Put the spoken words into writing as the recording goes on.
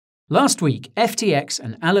Last week, FTX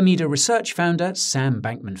and Alameda research founder Sam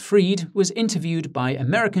Bankman-Fried was interviewed by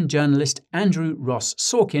American journalist Andrew Ross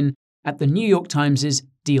Sorkin at the New York Times'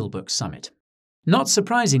 Dealbook Summit. Not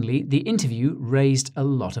surprisingly, the interview raised a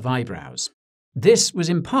lot of eyebrows. This was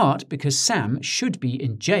in part because Sam should be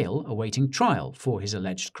in jail awaiting trial for his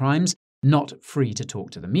alleged crimes, not free to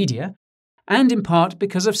talk to the media, and in part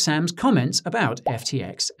because of Sam's comments about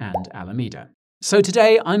FTX and Alameda. So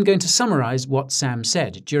today I'm going to summarize what Sam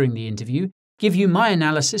said during the interview, give you my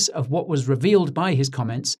analysis of what was revealed by his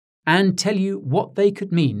comments, and tell you what they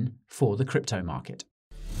could mean for the crypto market.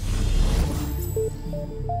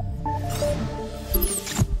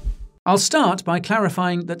 I'll start by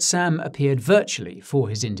clarifying that Sam appeared virtually for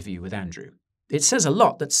his interview with Andrew. It says a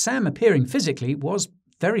lot that Sam appearing physically was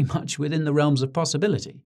very much within the realms of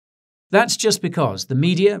possibility. That's just because the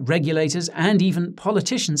media, regulators, and even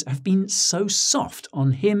politicians have been so soft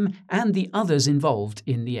on him and the others involved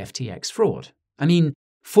in the FTX fraud. I mean,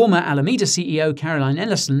 former Alameda CEO Caroline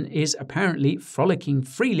Ellison is apparently frolicking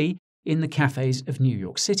freely in the cafes of New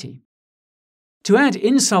York City. To add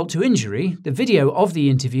insult to injury, the video of the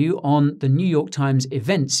interview on the New York Times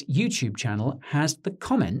Events YouTube channel has the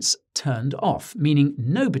comments turned off, meaning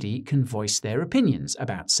nobody can voice their opinions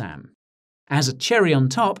about Sam. As a cherry on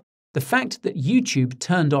top, the fact that YouTube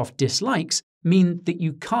turned off dislikes mean that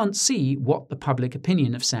you can't see what the public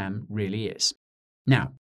opinion of Sam really is.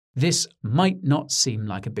 Now, this might not seem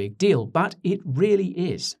like a big deal, but it really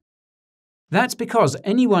is. That's because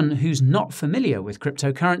anyone who's not familiar with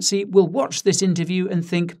cryptocurrency will watch this interview and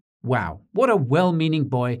think, wow, what a well-meaning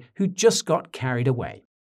boy who just got carried away.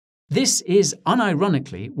 This is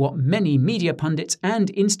unironically what many media pundits and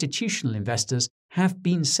institutional investors have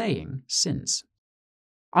been saying since.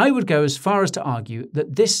 I would go as far as to argue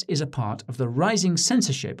that this is a part of the rising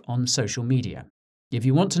censorship on social media. If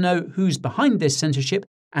you want to know who's behind this censorship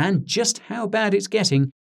and just how bad it's getting,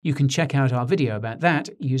 you can check out our video about that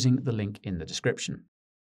using the link in the description.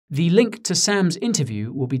 The link to Sam's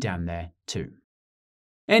interview will be down there too.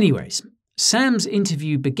 Anyways, Sam's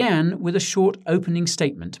interview began with a short opening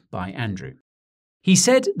statement by Andrew. He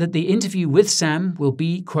said that the interview with Sam will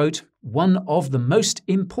be, quote, one of the most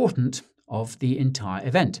important of the entire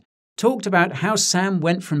event. Talked about how Sam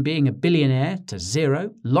went from being a billionaire to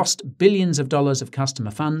zero, lost billions of dollars of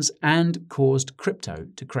customer funds, and caused crypto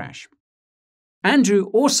to crash. Andrew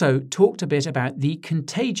also talked a bit about the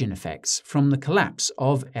contagion effects from the collapse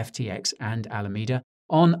of FTX and Alameda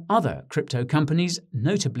on other crypto companies,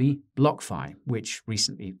 notably BlockFi, which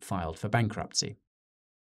recently filed for bankruptcy.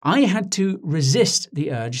 I had to resist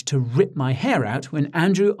the urge to rip my hair out when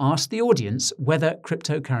Andrew asked the audience whether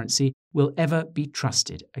cryptocurrency will ever be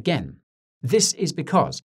trusted again. This is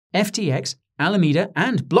because FTX, Alameda,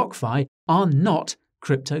 and BlockFi are not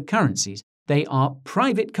cryptocurrencies. They are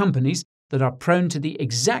private companies that are prone to the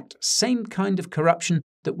exact same kind of corruption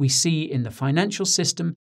that we see in the financial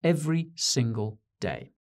system every single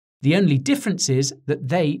day. The only difference is that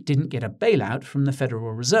they didn't get a bailout from the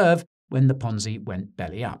Federal Reserve when the Ponzi went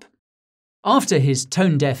belly up. After his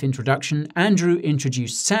tone-deaf introduction, Andrew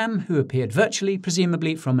introduced Sam, who appeared virtually,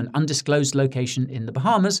 presumably from an undisclosed location in the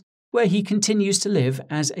Bahamas, where he continues to live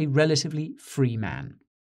as a relatively free man.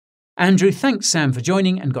 Andrew thanked Sam for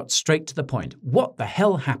joining and got straight to the point. What the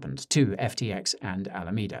hell happened to FTX and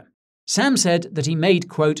Alameda? Sam said that he made,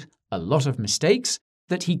 quote, a lot of mistakes,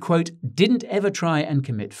 that he, quote, didn't ever try and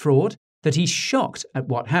commit fraud, that he's shocked at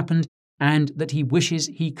what happened, and that he wishes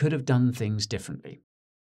he could have done things differently.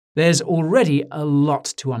 There's already a lot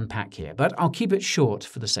to unpack here, but I'll keep it short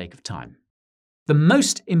for the sake of time. The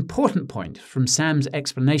most important point from Sam's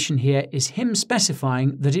explanation here is him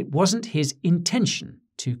specifying that it wasn't his intention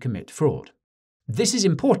to commit fraud. This is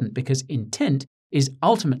important because intent is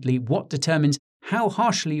ultimately what determines how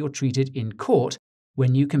harshly you're treated in court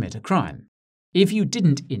when you commit a crime. If you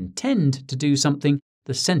didn't intend to do something,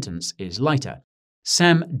 the sentence is lighter.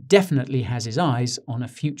 Sam definitely has his eyes on a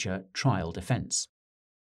future trial defense.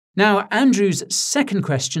 Now, Andrew's second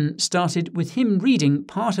question started with him reading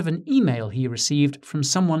part of an email he received from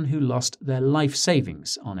someone who lost their life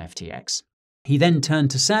savings on FTX. He then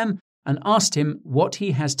turned to Sam and asked him what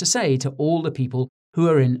he has to say to all the people who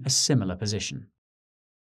are in a similar position.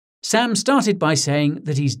 Sam started by saying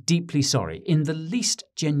that he's deeply sorry in the least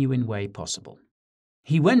genuine way possible.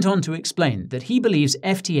 He went on to explain that he believes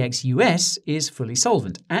FTX US is fully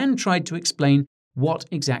solvent and tried to explain what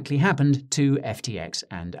exactly happened to FTX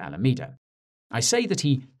and Alameda. I say that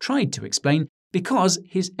he tried to explain because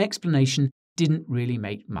his explanation didn't really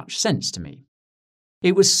make much sense to me.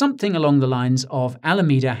 It was something along the lines of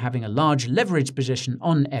Alameda having a large leverage position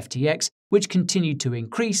on FTX, which continued to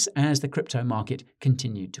increase as the crypto market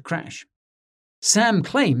continued to crash. Sam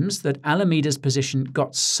claims that Alameda's position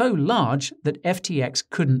got so large that FTX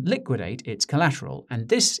couldn't liquidate its collateral, and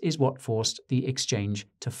this is what forced the exchange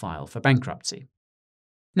to file for bankruptcy.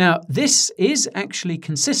 Now, this is actually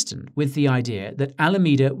consistent with the idea that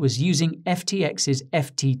Alameda was using FTX's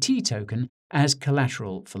FTT token as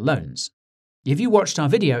collateral for loans. If you watched our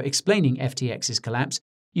video explaining FTX's collapse,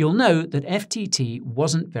 you'll know that FTT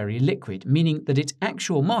wasn't very liquid, meaning that its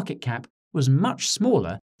actual market cap was much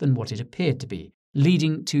smaller than what it appeared to be,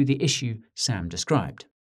 leading to the issue Sam described.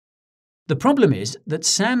 The problem is that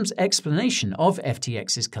Sam's explanation of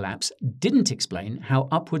FTX's collapse didn't explain how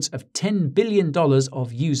upwards of $10 billion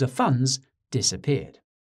of user funds disappeared.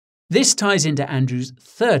 This ties into Andrew's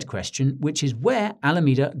third question, which is where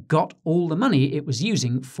Alameda got all the money it was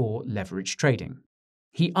using for leverage trading.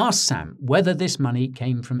 He asked Sam whether this money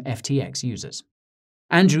came from FTX users.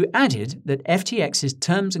 Andrew added that FTX's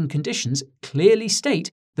terms and conditions clearly state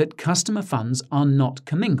that customer funds are not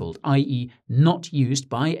commingled, i.e. not used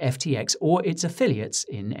by FTX or its affiliates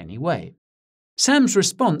in any way. Sam's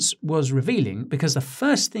response was revealing because the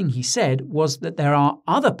first thing he said was that there are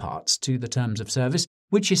other parts to the terms of service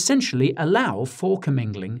which essentially allow for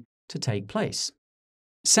commingling to take place.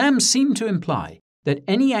 Sam seemed to imply that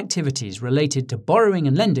any activities related to borrowing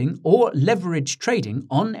and lending or leverage trading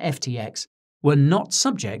on FTX were not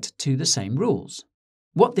subject to the same rules.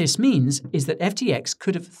 What this means is that FTX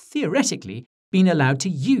could have theoretically been allowed to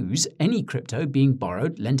use any crypto being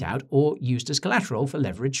borrowed, lent out, or used as collateral for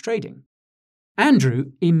leverage trading.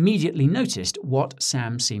 Andrew immediately noticed what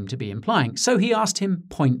Sam seemed to be implying, so he asked him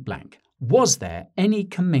point blank, was there any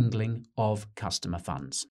commingling of customer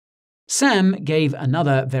funds? Sam gave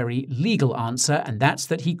another very legal answer, and that's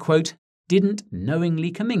that he, quote, didn't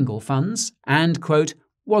knowingly commingle funds and, quote,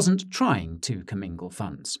 wasn't trying to commingle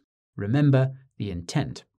funds. Remember the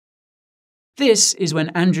intent. This is when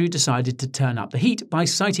Andrew decided to turn up the heat by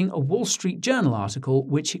citing a Wall Street Journal article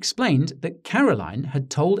which explained that Caroline had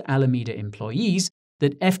told Alameda employees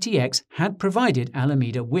that FTX had provided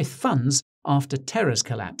Alameda with funds after Terra's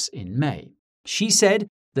collapse in May. She said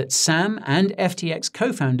that Sam and FTX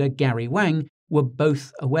co-founder Gary Wang were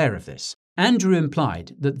both aware of this. Andrew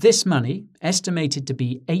implied that this money, estimated to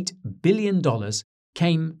be $8 billion,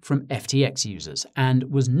 came from FTX users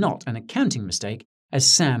and was not an accounting mistake, as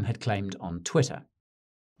Sam had claimed on Twitter.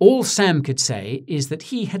 All Sam could say is that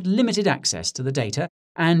he had limited access to the data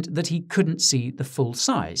and that he couldn't see the full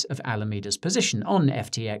size of Alameda's position on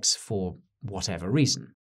FTX for whatever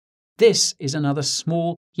reason. This is another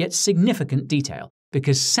small yet significant detail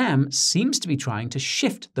because Sam seems to be trying to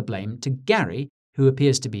shift the blame to Gary, who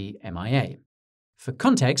appears to be MIA. For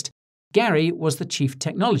context, Gary was the chief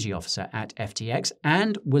technology officer at FTX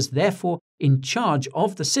and was therefore in charge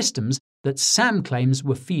of the systems that Sam claims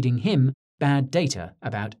were feeding him bad data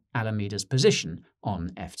about Alameda's position on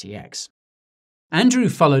FTX. Andrew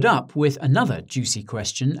followed up with another juicy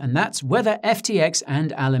question, and that's whether FTX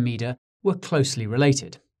and Alameda were closely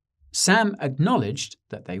related. Sam acknowledged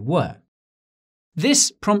that they were.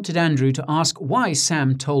 This prompted Andrew to ask why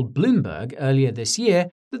Sam told Bloomberg earlier this year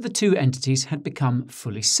that the two entities had become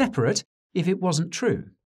fully separate if it wasn't true.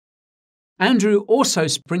 Andrew also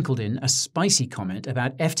sprinkled in a spicy comment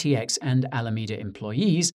about FTX and Alameda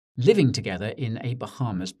employees living together in a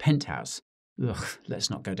Bahamas penthouse. Ugh, let's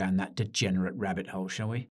not go down that degenerate rabbit hole, shall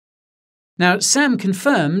we? Now, Sam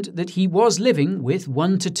confirmed that he was living with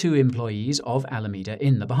 1 to 2 employees of Alameda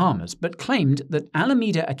in the Bahamas, but claimed that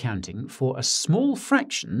Alameda accounting for a small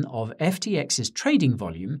fraction of FTX's trading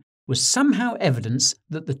volume was somehow evidence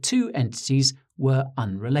that the two entities were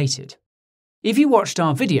unrelated. If you watched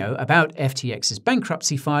our video about FTX's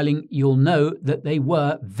bankruptcy filing, you'll know that they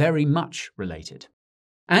were very much related.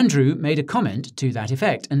 Andrew made a comment to that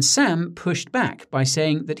effect, and Sam pushed back by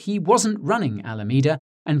saying that he wasn't running Alameda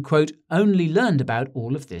and, quote, only learned about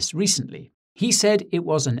all of this recently. He said it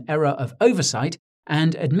was an error of oversight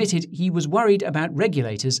and admitted he was worried about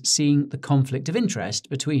regulators seeing the conflict of interest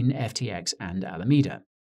between FTX and Alameda.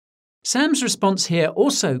 Sam's response here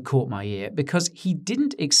also caught my ear because he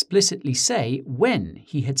didn't explicitly say when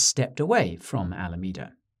he had stepped away from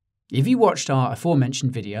Alameda. If you watched our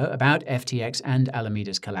aforementioned video about FTX and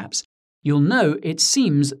Alameda's collapse, you'll know it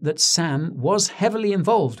seems that Sam was heavily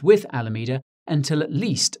involved with Alameda until at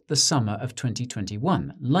least the summer of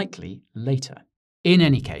 2021, likely later. In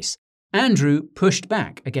any case, Andrew pushed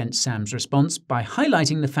back against Sam's response by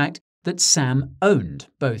highlighting the fact that Sam owned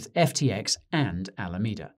both FTX and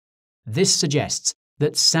Alameda. This suggests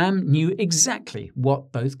that Sam knew exactly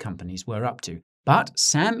what both companies were up to, But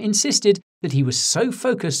Sam insisted that he was so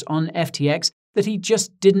focused on FTX that he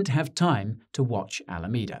just didn't have time to watch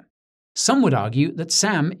Alameda. Some would argue that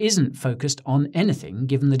Sam isn't focused on anything,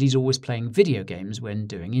 given that he's always playing video games when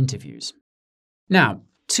doing interviews. Now,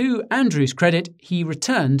 to Andrew's credit, he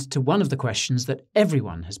returned to one of the questions that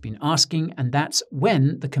everyone has been asking, and that's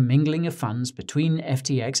when the commingling of funds between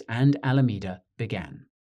FTX and Alameda began.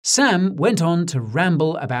 Sam went on to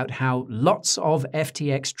ramble about how lots of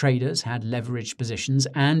FTX traders had leveraged positions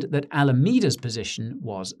and that Alameda's position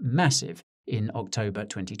was massive in October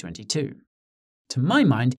 2022. To my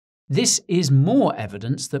mind, this is more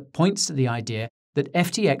evidence that points to the idea that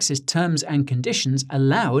FTX's terms and conditions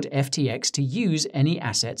allowed FTX to use any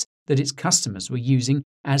assets that its customers were using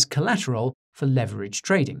as collateral for leverage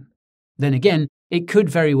trading. Then again, it could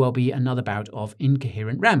very well be another bout of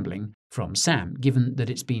incoherent rambling from Sam, given that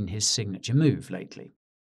it's been his signature move lately.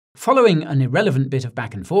 Following an irrelevant bit of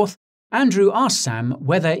back and forth, Andrew asked Sam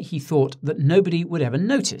whether he thought that nobody would ever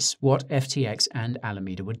notice what FTX and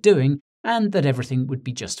Alameda were doing and that everything would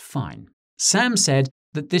be just fine. Sam said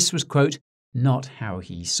that this was, quote, not how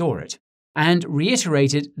he saw it, and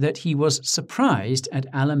reiterated that he was surprised at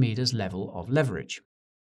Alameda's level of leverage.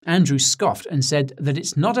 Andrew scoffed and said that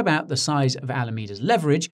it's not about the size of Alameda's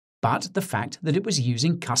leverage, but the fact that it was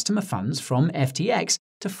using customer funds from FTX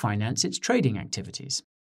to finance its trading activities.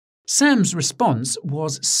 Sam's response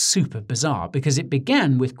was super bizarre because it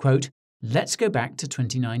began with, quote, let's go back to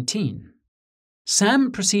 2019.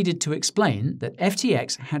 Sam proceeded to explain that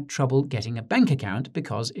FTX had trouble getting a bank account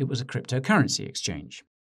because it was a cryptocurrency exchange.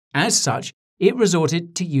 As such, it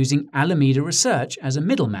resorted to using Alameda Research as a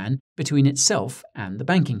middleman between itself and the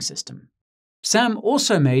banking system. Sam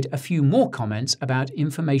also made a few more comments about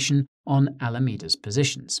information on Alameda's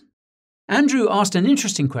positions. Andrew asked an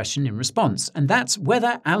interesting question in response, and that's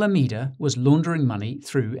whether Alameda was laundering money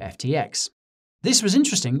through FTX. This was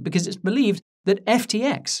interesting because it's believed that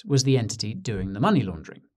FTX was the entity doing the money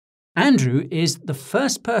laundering. Andrew is the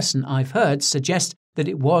first person I've heard suggest that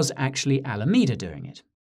it was actually Alameda doing it.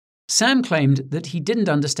 Sam claimed that he didn't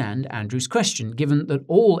understand Andrew's question, given that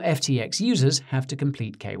all FTX users have to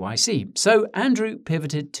complete KYC. So Andrew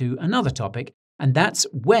pivoted to another topic, and that's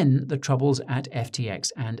when the troubles at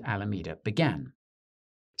FTX and Alameda began.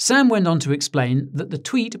 Sam went on to explain that the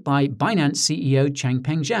tweet by Binance CEO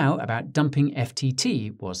Changpeng Zhao about dumping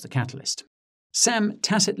FTT was the catalyst. Sam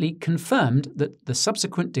tacitly confirmed that the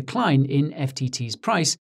subsequent decline in FTT's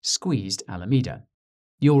price squeezed Alameda.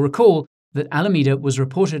 You'll recall that Alameda was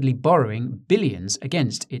reportedly borrowing billions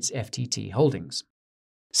against its FTT holdings.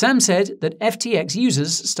 Sam said that FTX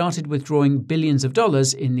users started withdrawing billions of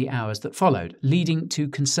dollars in the hours that followed, leading to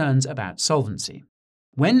concerns about solvency.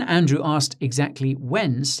 When Andrew asked exactly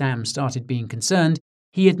when Sam started being concerned,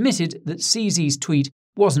 he admitted that CZ's tweet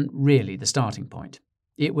wasn't really the starting point.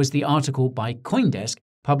 It was the article by CoinDesk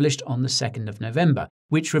published on the 2nd of November,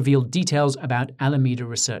 which revealed details about Alameda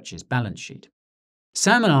Research's balance sheet.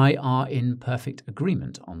 Sam and I are in perfect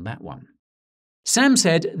agreement on that one. Sam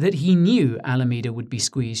said that he knew Alameda would be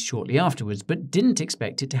squeezed shortly afterwards, but didn't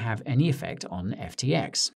expect it to have any effect on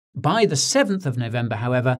FTX. By the 7th of November,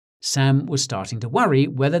 however, Sam was starting to worry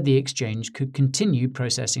whether the exchange could continue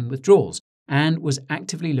processing withdrawals and was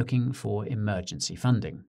actively looking for emergency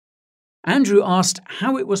funding. Andrew asked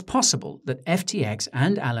how it was possible that FTX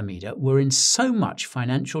and Alameda were in so much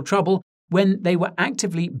financial trouble when they were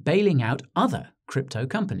actively bailing out other crypto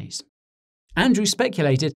companies. Andrew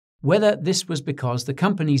speculated whether this was because the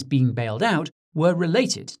companies being bailed out were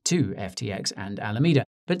related to FTX and Alameda,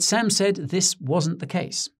 but Sam said this wasn't the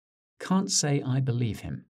case. Can't say I believe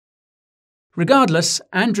him. Regardless,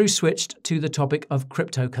 Andrew switched to the topic of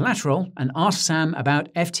crypto collateral and asked Sam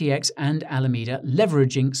about FTX and Alameda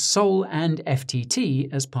leveraging SOL and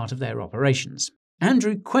FTT as part of their operations.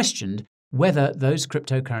 Andrew questioned whether those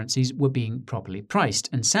cryptocurrencies were being properly priced,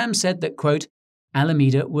 and Sam said that, quote,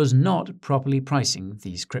 Alameda was not properly pricing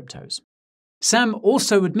these cryptos. Sam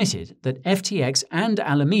also admitted that FTX and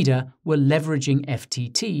Alameda were leveraging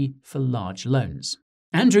FTT for large loans.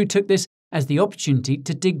 Andrew took this as the opportunity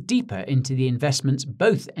to dig deeper into the investments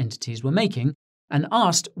both entities were making and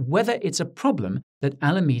asked whether it's a problem that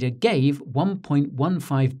Alameda gave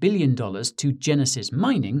 $1.15 billion to Genesis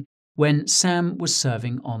Mining when Sam was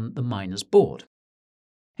serving on the miners' board.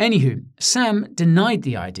 Anywho, Sam denied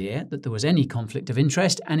the idea that there was any conflict of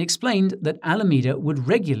interest and explained that Alameda would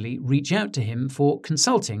regularly reach out to him for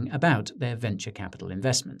consulting about their venture capital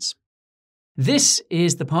investments. This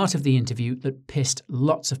is the part of the interview that pissed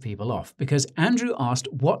lots of people off because Andrew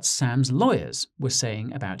asked what Sam's lawyers were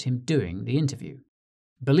saying about him doing the interview.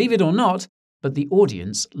 Believe it or not, but the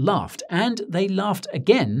audience laughed, and they laughed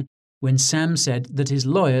again when Sam said that his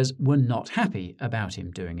lawyers were not happy about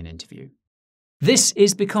him doing an interview. This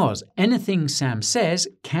is because anything Sam says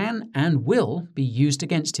can and will be used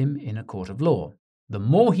against him in a court of law. The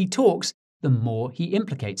more he talks, the more he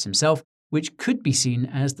implicates himself, which could be seen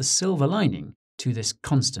as the silver lining to this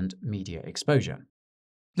constant media exposure.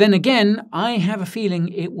 Then again, I have a feeling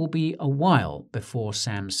it will be a while before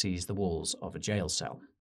Sam sees the walls of a jail cell.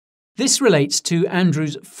 This relates to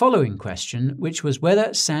Andrew's following question, which was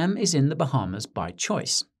whether Sam is in the Bahamas by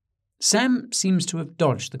choice. Sam seems to have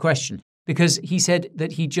dodged the question, because he said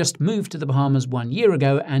that he just moved to the Bahamas 1 year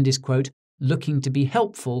ago and is, quote, looking to be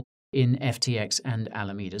helpful in FTX and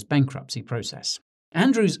Alameda's bankruptcy process.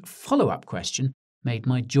 Andrew's follow-up question made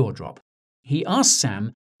my jaw drop. He asked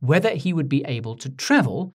Sam whether he would be able to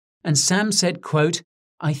travel, and Sam said, quote,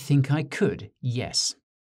 I think I could, yes.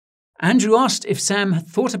 Andrew asked if Sam had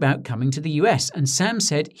thought about coming to the US, and Sam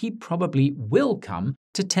said he probably will come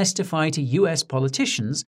to testify to US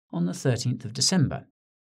politicians on the 13th of December.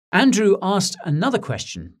 Andrew asked another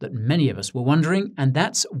question that many of us were wondering, and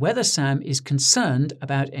that's whether Sam is concerned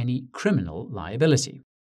about any criminal liability.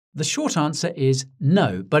 The short answer is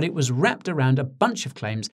no, but it was wrapped around a bunch of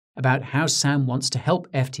claims about how Sam wants to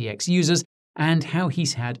help FTX users and how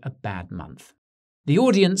he's had a bad month. The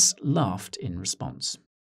audience laughed in response.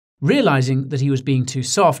 Realizing that he was being too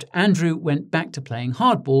soft, Andrew went back to playing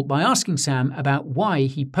hardball by asking Sam about why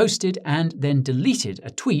he posted and then deleted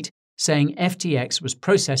a tweet saying FTX was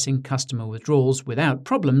processing customer withdrawals without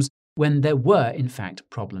problems when there were, in fact,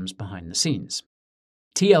 problems behind the scenes.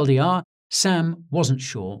 TLDR, Sam wasn't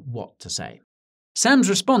sure what to say. Sam's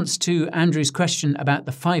response to Andrew's question about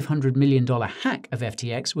the $500 million hack of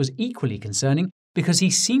FTX was equally concerning because he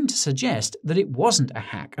seemed to suggest that it wasn't a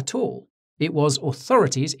hack at all. It was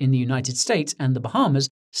authorities in the United States and the Bahamas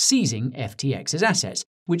seizing FTX's assets,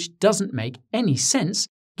 which doesn't make any sense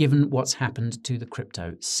given what's happened to the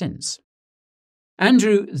crypto since.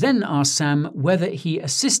 Andrew then asked Sam whether he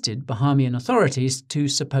assisted Bahamian authorities to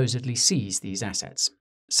supposedly seize these assets.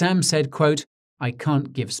 Sam said, quote, I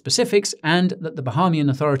can't give specifics, and that the Bahamian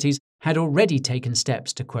authorities had already taken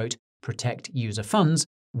steps to, quote, protect user funds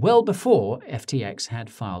well before FTX had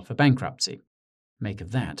filed for bankruptcy. Make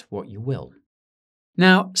of that what you will.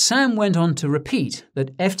 Now, Sam went on to repeat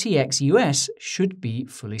that FTX US should be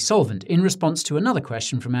fully solvent in response to another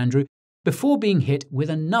question from Andrew before being hit with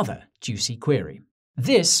another juicy query.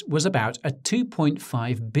 This was about a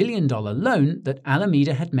 $2.5 billion loan that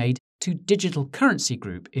Alameda had made to Digital Currency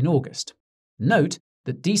Group in August. Note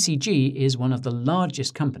that DCG is one of the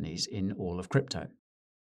largest companies in all of crypto.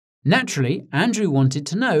 Naturally, Andrew wanted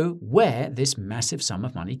to know where this massive sum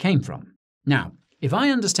of money came from. Now, if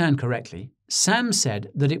I understand correctly, Sam said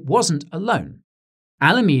that it wasn't a loan.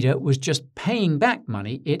 Alameda was just paying back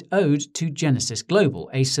money it owed to Genesis Global,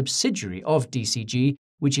 a subsidiary of DCG,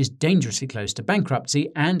 which is dangerously close to bankruptcy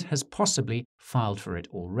and has possibly filed for it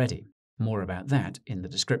already. More about that in the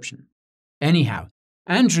description. Anyhow,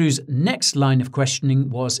 Andrew's next line of questioning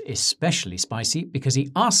was especially spicy because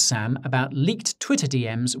he asked Sam about leaked Twitter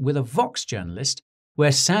DMs with a Vox journalist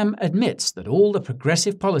where Sam admits that all the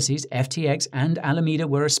progressive policies FTX and Alameda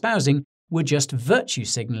were espousing were just virtue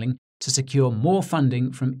signaling to secure more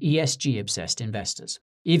funding from ESG-obsessed investors.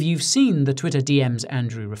 If you've seen the Twitter DMs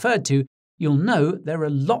Andrew referred to, you'll know they're a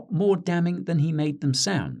lot more damning than he made them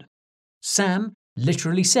sound. Sam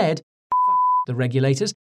literally said, "F*** the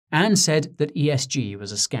regulators," and said that ESG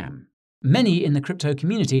was a scam. Many in the crypto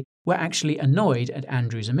community were actually annoyed at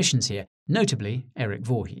Andrew's omissions here, notably Eric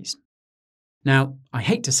Voorhees. Now, I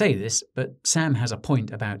hate to say this, but Sam has a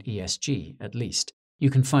point about ESG, at least. You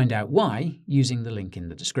can find out why using the link in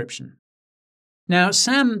the description. Now,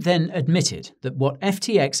 Sam then admitted that what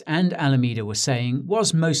FTX and Alameda were saying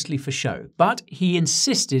was mostly for show, but he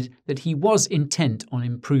insisted that he was intent on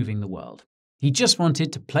improving the world. He just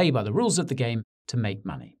wanted to play by the rules of the game to make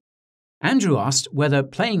money. Andrew asked whether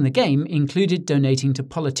playing the game included donating to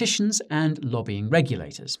politicians and lobbying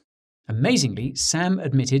regulators. Amazingly, Sam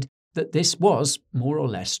admitted that this was more or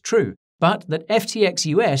less true, but that FTX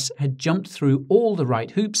US had jumped through all the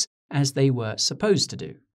right hoops as they were supposed to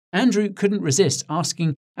do. Andrew couldn't resist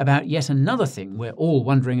asking about yet another thing we're all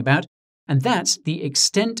wondering about, and that's the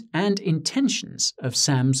extent and intentions of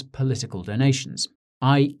Sam's political donations.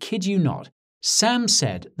 I kid you not, Sam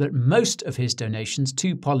said that most of his donations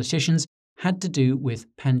to politicians had to do with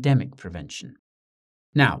pandemic prevention.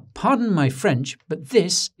 Now, pardon my French, but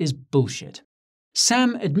this is bullshit.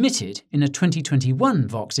 Sam admitted in a 2021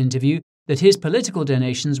 Vox interview that his political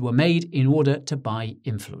donations were made in order to buy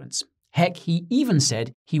influence. Heck, he even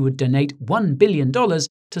said he would donate $1 billion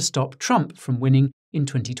to stop Trump from winning in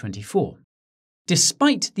 2024.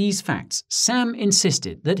 Despite these facts, Sam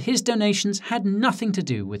insisted that his donations had nothing to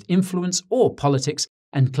do with influence or politics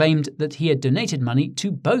and claimed that he had donated money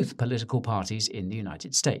to both political parties in the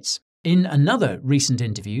United States. In another recent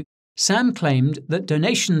interview, Sam claimed that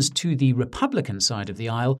donations to the Republican side of the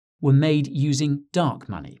aisle were made using dark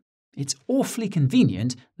money. It's awfully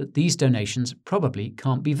convenient that these donations probably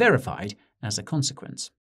can't be verified as a consequence.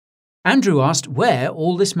 Andrew asked where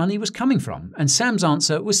all this money was coming from, and Sam's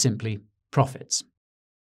answer was simply profits.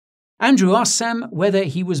 Andrew asked Sam whether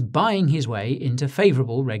he was buying his way into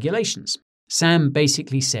favourable regulations. Sam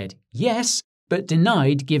basically said yes, but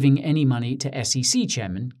denied giving any money to SEC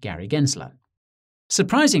Chairman Gary Gensler.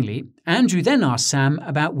 Surprisingly, Andrew then asked Sam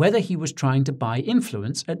about whether he was trying to buy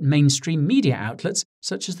influence at mainstream media outlets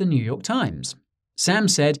such as the New York Times. Sam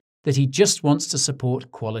said that he just wants to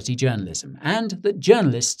support quality journalism and that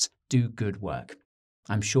journalists do good work.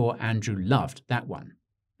 I'm sure Andrew loved that one.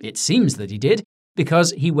 It seems that he did,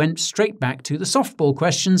 because he went straight back to the softball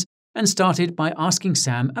questions and started by asking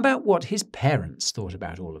Sam about what his parents thought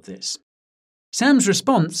about all of this. Sam's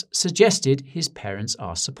response suggested his parents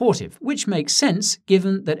are supportive, which makes sense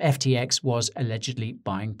given that FTX was allegedly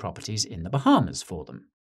buying properties in the Bahamas for them.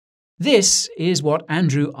 This is what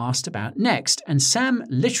Andrew asked about next, and Sam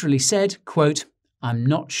literally said, quote, "I'm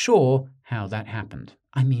not sure how that happened."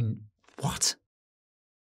 I mean, what?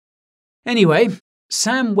 Anyway,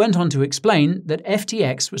 Sam went on to explain that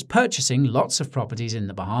FTX was purchasing lots of properties in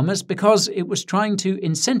the Bahamas because it was trying to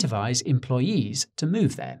incentivize employees to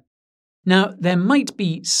move there. Now, there might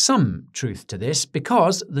be some truth to this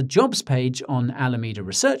because the jobs page on Alameda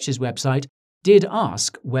Research's website did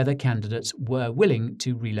ask whether candidates were willing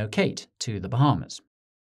to relocate to the Bahamas.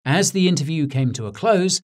 As the interview came to a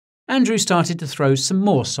close, Andrew started to throw some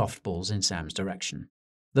more softballs in Sam's direction.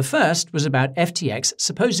 The first was about FTX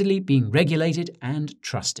supposedly being regulated and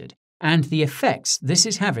trusted, and the effects this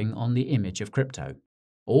is having on the image of crypto.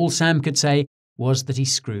 All Sam could say was that he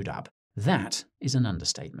screwed up. That is an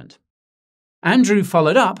understatement. Andrew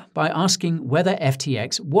followed up by asking whether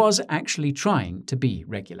FTX was actually trying to be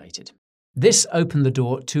regulated. This opened the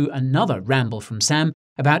door to another ramble from Sam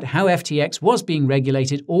about how FTX was being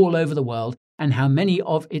regulated all over the world and how many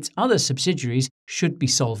of its other subsidiaries should be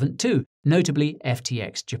solvent too, notably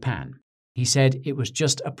FTX Japan. He said it was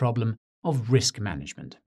just a problem of risk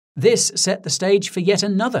management. This set the stage for yet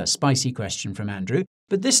another spicy question from Andrew,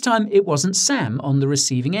 but this time it wasn't Sam on the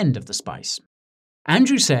receiving end of the spice.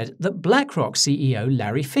 Andrew said that Blackrock CEO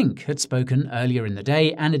Larry Fink had spoken earlier in the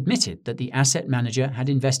day and admitted that the asset manager had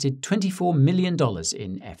invested $24 million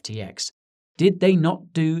in FTX. Did they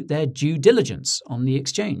not do their due diligence on the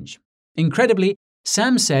exchange? Incredibly,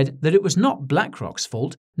 Sam said that it was not BlackRock's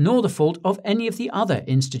fault, nor the fault of any of the other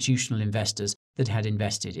institutional investors that had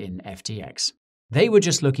invested in FTX. They were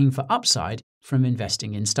just looking for upside from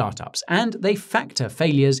investing in startups, and they factor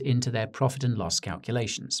failures into their profit and loss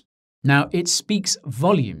calculations. Now, it speaks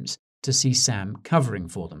volumes to see Sam covering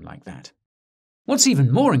for them like that. What's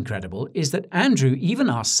even more incredible is that Andrew even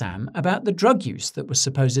asked Sam about the drug use that was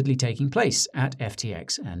supposedly taking place at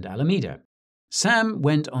FTX and Alameda. Sam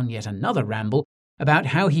went on yet another ramble about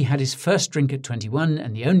how he had his first drink at 21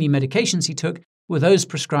 and the only medications he took were those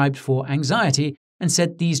prescribed for anxiety, and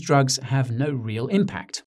said these drugs have no real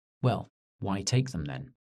impact. Well, why take them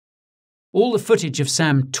then? All the footage of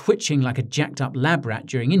Sam twitching like a jacked-up lab rat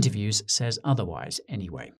during interviews says otherwise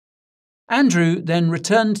anyway. Andrew then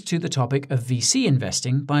returned to the topic of VC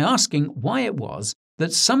investing by asking why it was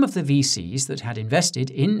that some of the VCs that had invested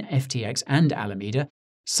in FTX and Alameda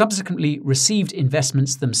subsequently received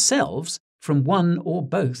investments themselves from one or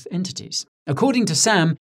both entities. According to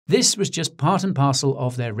Sam, this was just part and parcel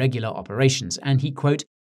of their regular operations, and he, quote,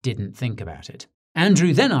 didn't think about it.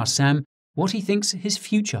 Andrew then asked Sam what he thinks his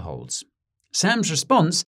future holds. Sam's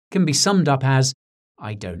response can be summed up as,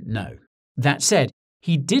 I don't know. That said,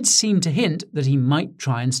 he did seem to hint that he might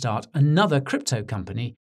try and start another crypto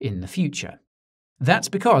company in the future. That's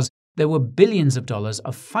because there were billions of dollars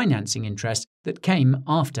of financing interest that came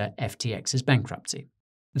after FTX's bankruptcy.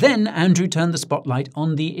 Then Andrew turned the spotlight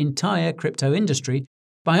on the entire crypto industry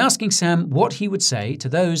by asking Sam what he would say to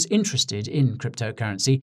those interested in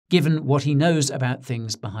cryptocurrency, given what he knows about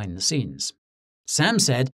things behind the scenes. Sam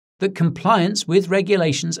said that compliance with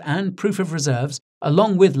regulations and proof of reserves,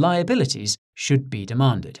 along with liabilities, should be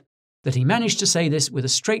demanded. That he managed to say this with a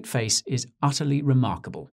straight face is utterly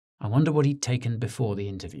remarkable. I wonder what he'd taken before the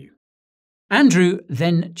interview. Andrew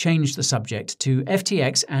then changed the subject to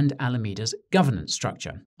FTX and Alameda's governance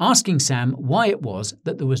structure, asking Sam why it was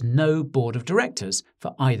that there was no board of directors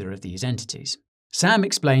for either of these entities. Sam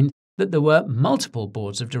explained that there were multiple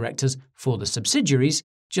boards of directors for the subsidiaries,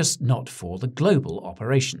 just not for the global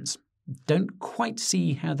operations. Don't quite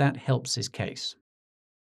see how that helps his case.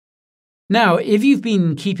 Now, if you've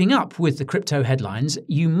been keeping up with the crypto headlines,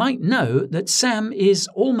 you might know that Sam is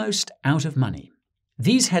almost out of money.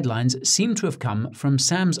 These headlines seem to have come from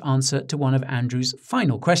Sam's answer to one of Andrew's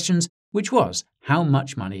final questions, which was how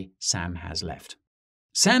much money Sam has left.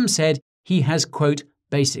 Sam said he has, quote,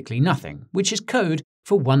 basically nothing, which is code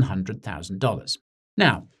for $100,000.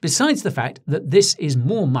 Now, besides the fact that this is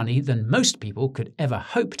more money than most people could ever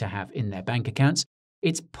hope to have in their bank accounts,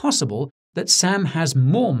 it's possible that Sam has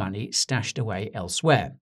more money stashed away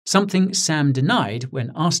elsewhere, something Sam denied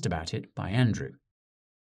when asked about it by Andrew.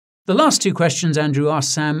 The last two questions Andrew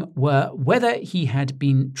asked Sam were whether he had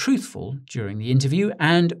been truthful during the interview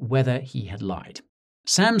and whether he had lied.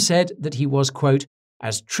 Sam said that he was, quote,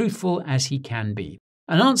 as truthful as he can be,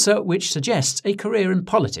 an answer which suggests a career in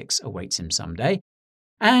politics awaits him someday,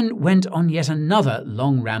 and went on yet another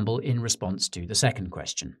long ramble in response to the second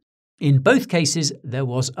question. In both cases, there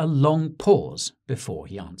was a long pause before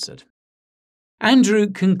he answered. Andrew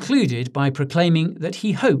concluded by proclaiming that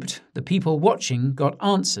he hoped the people watching got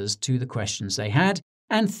answers to the questions they had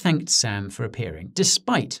and thanked Sam for appearing,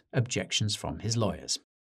 despite objections from his lawyers.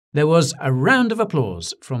 There was a round of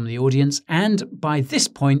applause from the audience, and by this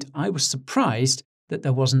point I was surprised that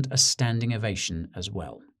there wasn't a standing ovation as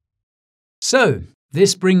well. So,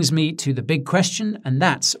 this brings me to the big question, and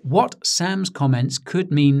that's what Sam's comments could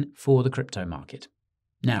mean for the crypto market.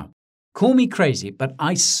 Now, call me crazy, but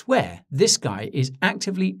I swear this guy is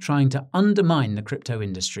actively trying to undermine the crypto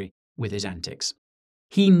industry with his antics.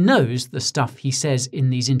 He knows the stuff he says in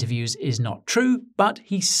these interviews is not true, but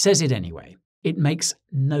he says it anyway. It makes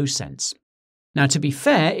no sense. Now, to be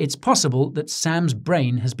fair, it's possible that Sam's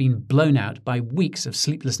brain has been blown out by weeks of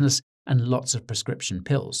sleeplessness and lots of prescription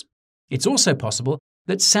pills. It's also possible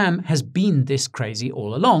that Sam has been this crazy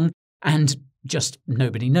all along and just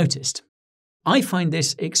nobody noticed. I find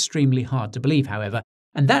this extremely hard to believe, however,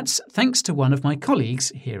 and that's thanks to one of my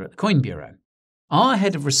colleagues here at the Coin Bureau. Our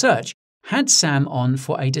head of research had Sam on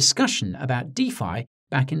for a discussion about DeFi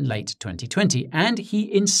back in late 2020, and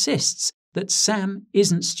he insists that Sam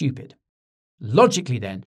isn't stupid. Logically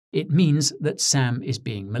then, it means that Sam is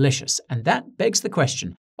being malicious, and that begs the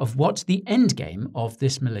question of what the endgame of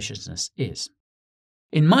this maliciousness is.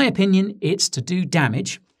 In my opinion, it's to do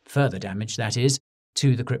damage, further damage that is,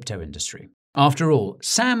 to the crypto industry. After all,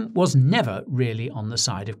 Sam was never really on the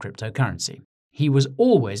side of cryptocurrency. He was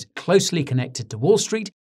always closely connected to Wall Street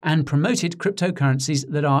and promoted cryptocurrencies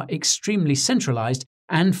that are extremely centralized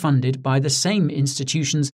and funded by the same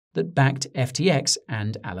institutions that backed FTX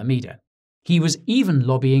and Alameda. He was even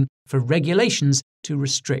lobbying for regulations to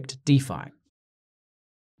restrict DeFi.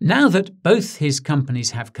 Now that both his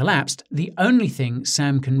companies have collapsed, the only thing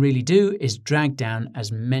Sam can really do is drag down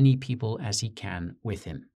as many people as he can with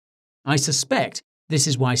him. I suspect this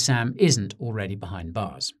is why Sam isn't already behind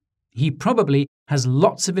bars. He probably has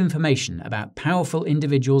lots of information about powerful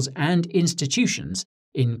individuals and institutions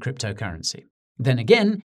in cryptocurrency. Then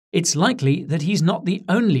again, it's likely that he's not the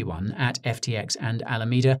only one at FTX and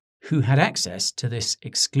Alameda who had access to this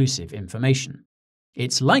exclusive information.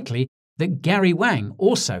 It's likely that Gary Wang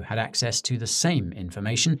also had access to the same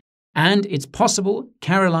information, and it's possible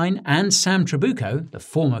Caroline and Sam Trabucco, the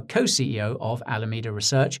former co-CEO of Alameda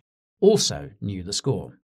Research, also knew the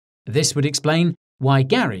score. This would explain why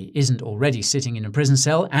Gary isn't already sitting in a prison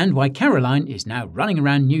cell and why Caroline is now running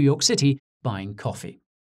around New York City buying coffee.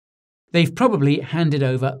 They've probably handed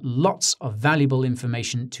over lots of valuable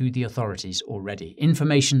information to the authorities already,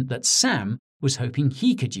 information that Sam was hoping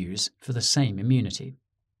he could use for the same immunity.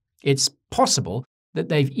 It's possible that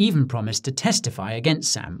they've even promised to testify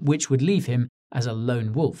against Sam, which would leave him as a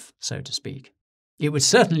lone wolf, so to speak. It would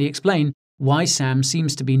certainly explain why Sam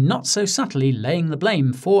seems to be not so subtly laying the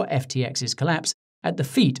blame for FTX's collapse at the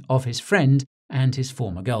feet of his friend and his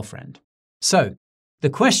former girlfriend. So, the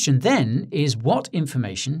question then is what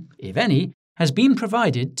information, if any, has been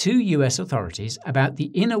provided to US authorities about the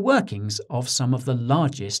inner workings of some of the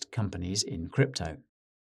largest companies in crypto.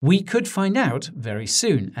 We could find out very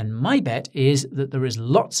soon, and my bet is that there is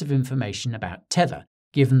lots of information about Tether,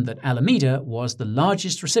 given that Alameda was the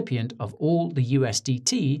largest recipient of all the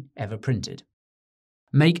USDT ever printed.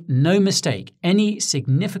 Make no mistake, any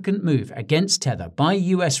significant move against Tether by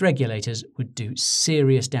US regulators would do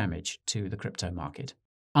serious damage to the crypto market.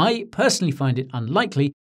 I personally find it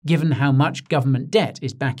unlikely, given how much government debt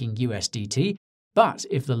is backing USDT, but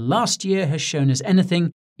if the last year has shown us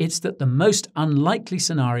anything, it's that the most unlikely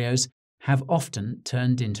scenarios have often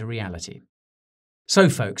turned into reality. So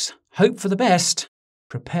folks, hope for the best,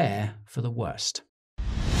 prepare for the worst.